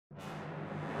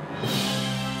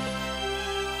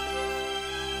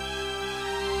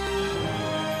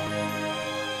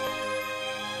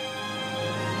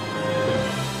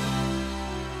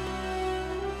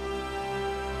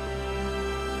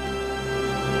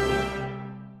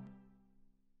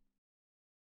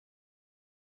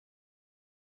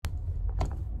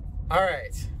All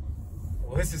right.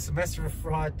 Well, this is Semester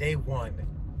Afraud day 1.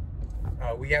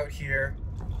 We out here.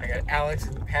 I got Alex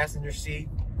in the passenger seat.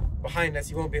 Behind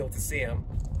us, you won't be able to see him.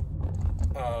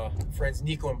 Friends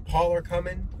Nico and Paul are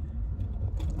coming.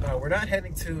 We're not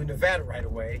heading to Nevada right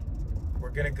away. We're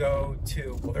gonna go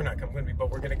to, well, they're not coming with me,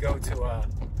 but we're gonna go to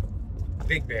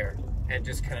Big Bear and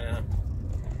just kind of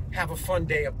have a fun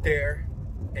day up there.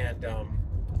 And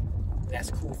that's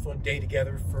a cool, fun day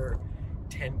together for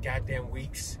 10 goddamn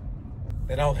weeks.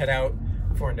 Then I'll head out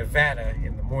for Nevada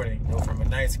in the morning. Go from a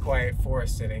nice, quiet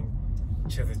forest sitting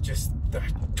to just the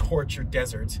tortured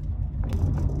desert.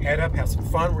 Head up, have some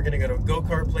fun. We're gonna go to a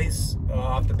go-kart place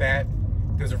off the bat.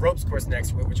 There's a ropes course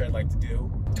next to it, which I'd like to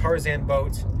do. Tarzan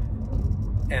boat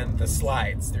and the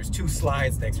slides. There's 2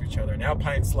 slides next to each other. An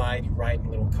alpine slide, you ride in a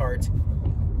little cart,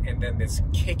 and then this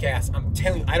kick-ass, I'm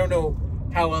telling you, I don't know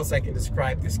how else I can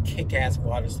describe this kick-ass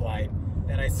water slide.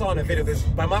 And I saw in a video,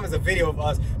 my mom has a video of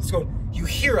us just going, you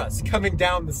hear us coming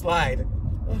down the slide.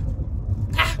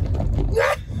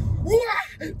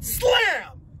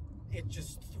 Slam! It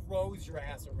just throws your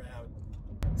ass around.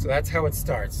 So that's how it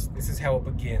starts. This is how it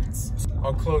begins.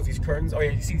 I'll close these curtains. Oh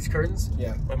yeah, you see these curtains?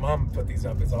 Yeah. My mom put these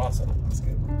up. It's awesome. It's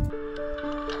good.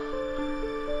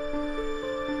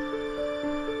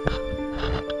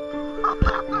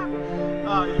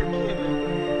 Oh, you're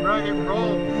kidding. Bro, it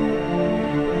rolls.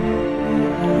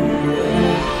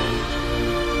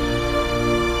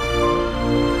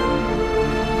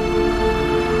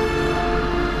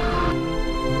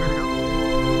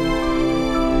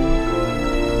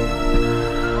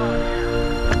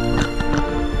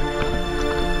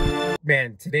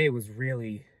 Man, today was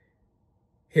really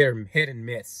hit and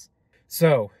miss.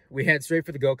 So we head straight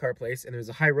for the go-kart place, and there's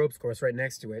a high ropes course right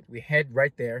next to it. We head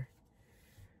right there,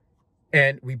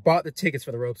 and we bought the tickets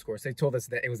for the ropes course. They told us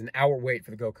that it was an hour wait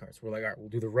for the go-karts. We're like, all right, we'll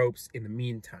do the ropes in the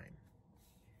meantime.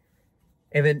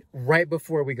 And then right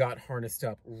before we got harnessed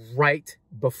up, right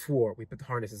before we put the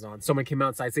harnesses on, someone came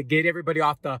outside and said, get everybody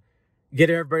off the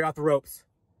ropes.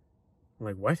 I'm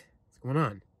like, what? What's going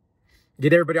on?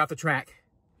 Get everybody off the track.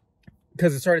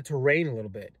 Because it started to rain a little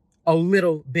bit. A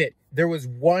little bit. There was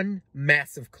one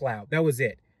massive cloud. That was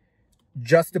it.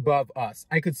 Just above us.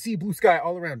 I could see blue sky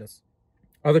all around us.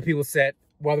 Other people said,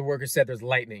 well, the workers said there's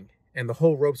lightning. And the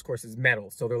whole ropes course is metal.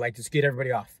 So they're like, just get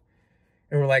everybody off.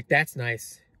 And we're like, that's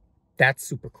nice. That's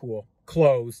super cool.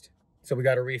 Closed. So we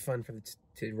got a refund for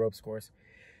the ropes course.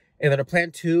 And then our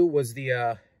plan 2 was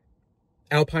the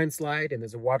alpine slide. And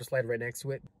there's a water slide right next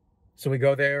to it. So we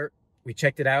go there. We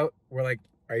checked it out. We're like,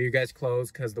 are you guys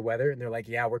closed because of the weather? And they're like,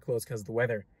 yeah, we're closed because of the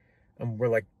weather. And we're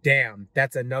like, damn,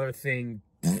 that's another thing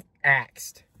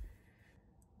axed.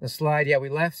 The slide, yeah, we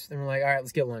left. Then we're like, all right,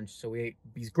 let's get lunch. So we ate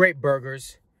these great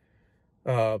burgers.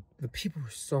 The people were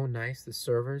so nice, the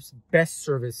servers. Best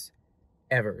service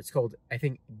ever. It's called, I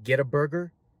think, Get a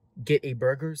Burger,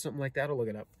 something like that. I'll look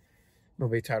it up.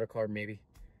 Maybe title card, maybe.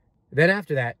 Then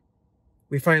after that,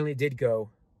 we finally did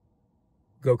go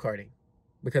go-karting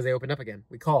because they opened up again.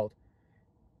 We called.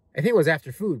 I think it was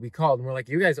after food. We called and we're like,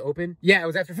 you guys open? Yeah, it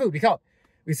was after food. We called.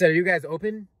 We said, are you guys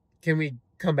open? Can we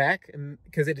come back? And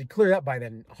because it had cleared up by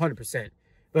then, 100%. They're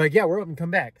like, yeah, we're open.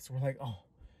 Come back. So we're like, oh,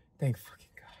 thank fucking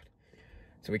God.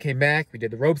 So we came back. We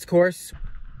did the ropes course.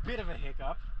 Bit of a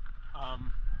hiccup.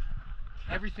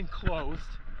 Everything closed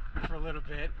for a little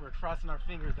bit. We're crossing our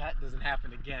fingers that doesn't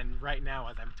happen again right now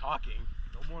as I'm talking.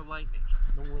 No more lightning.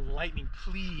 No more lightning,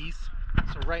 please.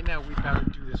 So right now we've got to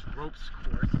do this ropes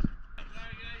course.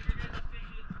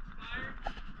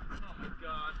 Oh my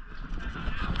God.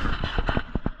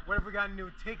 What if we got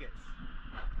new tickets?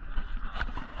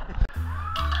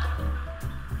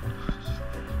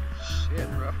 Shit,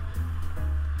 bro.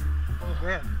 Oh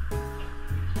man.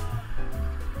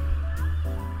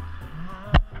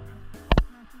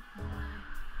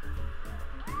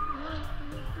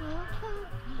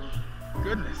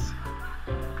 Goodness.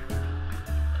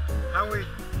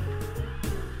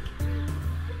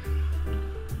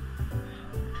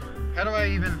 How do I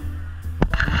even...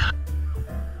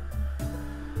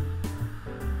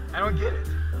 I don't get it.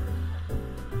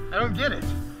 I don't get it.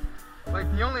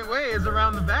 Like, the only way is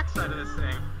around the backside of this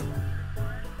thing.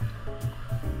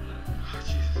 Oh,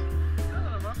 Jesus. Now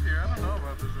that I'm up here, I don't know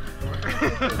about this anymore.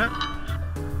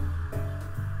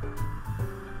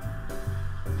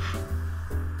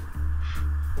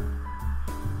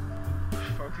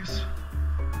 Focus.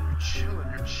 You're chilling,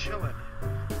 you're chilling.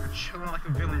 You're chilling like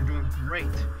a villain, you're doing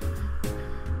great.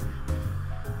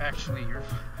 Actually, you're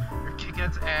kicking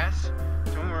its ass.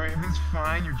 Don't worry, everything's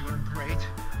fine. You're doing great.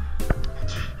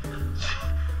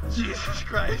 Jesus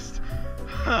Christ.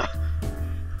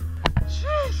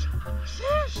 Sheesh.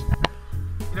 Sheesh.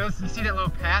 You know, you see that little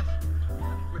path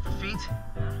with the feet?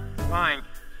 Line.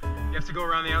 You have to go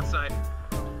around the outside.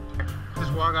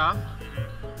 Just walk off.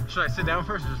 Should I sit down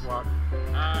first or just walk?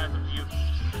 It's up to you.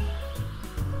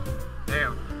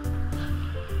 Damn.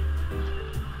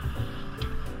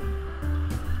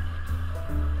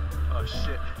 Oh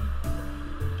shit.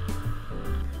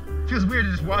 Feels weird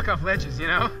to just walk off ledges, you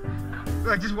know?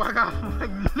 Like, just walk off. I'm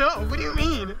like, no, what do you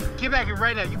mean? Get back here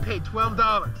right now. You paid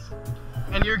 $12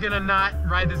 and you're gonna not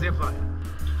ride the zip line.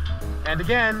 And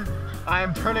again, I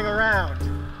am turning around.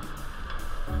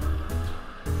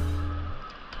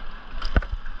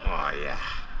 Oh yeah.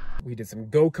 We did some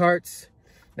go-karts.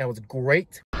 That was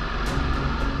great.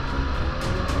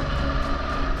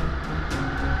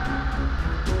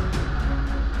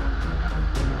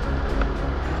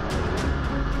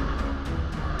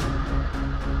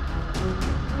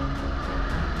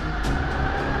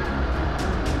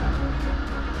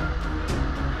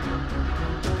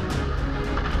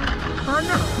 Oh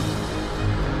no.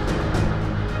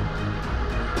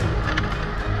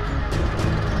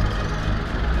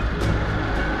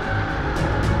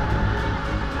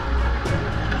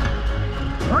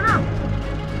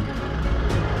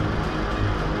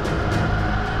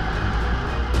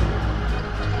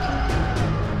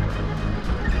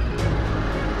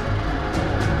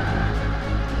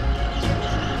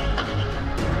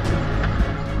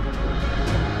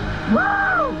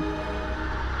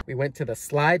 We went to the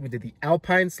slide. We did the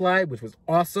Alpine slide, which was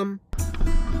awesome. Oh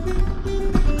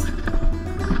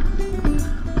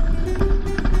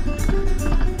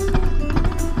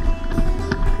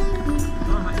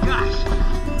my gosh.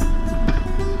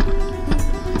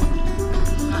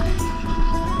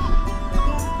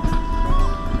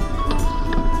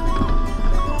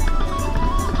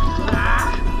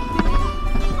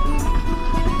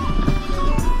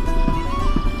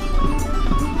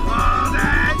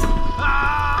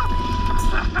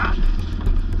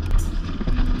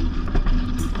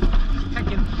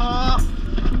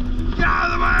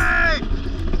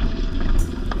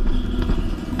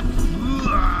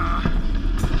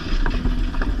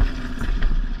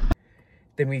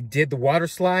 Then we did the water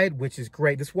slide, which is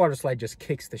great. This water slide just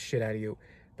kicks the shit out of you.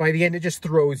 By the end, it just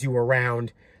throws you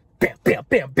around. Bam, bam,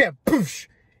 bam, bam, poosh,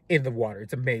 in the water.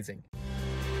 It's amazing. Oh,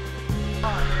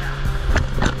 yeah.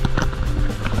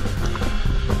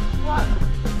 What?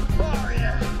 Oh,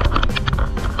 yeah.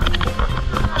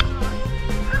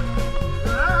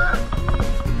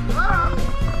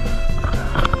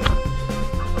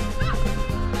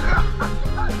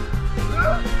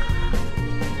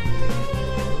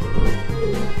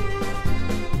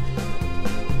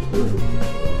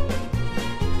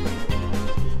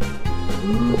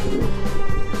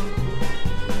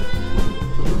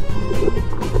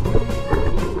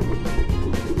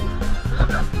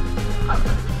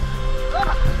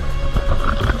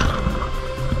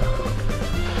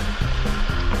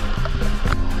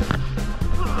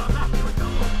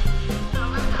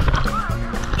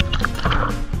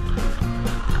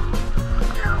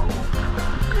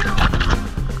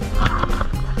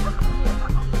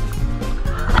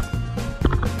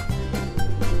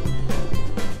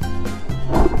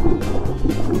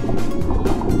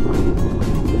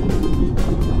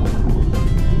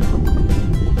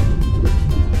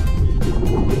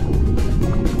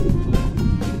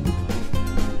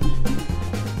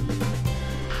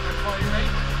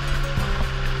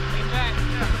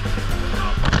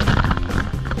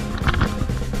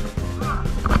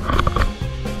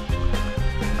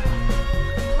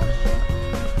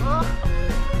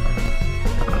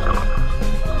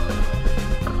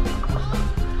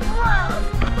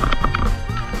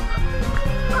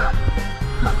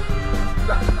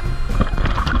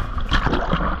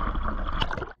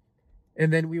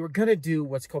 And then we were gonna do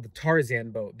what's called the Tarzan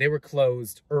boat. They were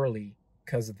closed early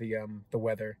because of the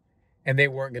weather, and they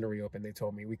weren't gonna reopen. They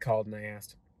told me. We called and I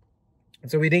asked,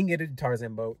 and so we didn't get a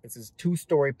Tarzan boat. It's this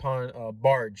 2-story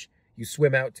barge you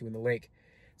swim out to in the lake.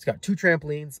 It's got 2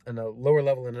 trampolines on a lower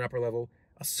level and an upper level,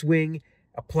 a swing,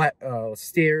 a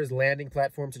stairs, landing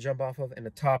platform to jump off of, and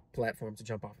a top platform to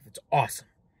jump off of. It's awesome,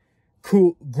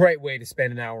 cool, great way to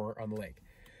spend an hour on the lake.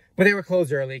 But they were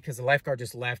closed early because the lifeguard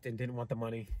just left and didn't want the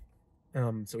money.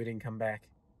 So we didn't come back.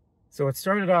 So it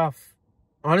started off,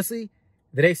 honestly,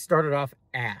 the day started off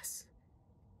ass.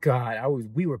 God,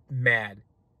 we were mad.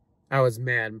 I was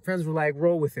mad. My friends were like,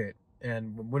 roll with it.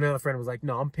 And one other friend was like,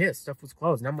 no, I'm pissed. Stuff was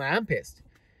closed. And I'm like, I'm pissed.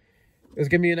 It was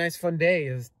gonna be a nice fun day.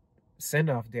 It was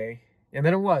send-off day. And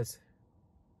then it was.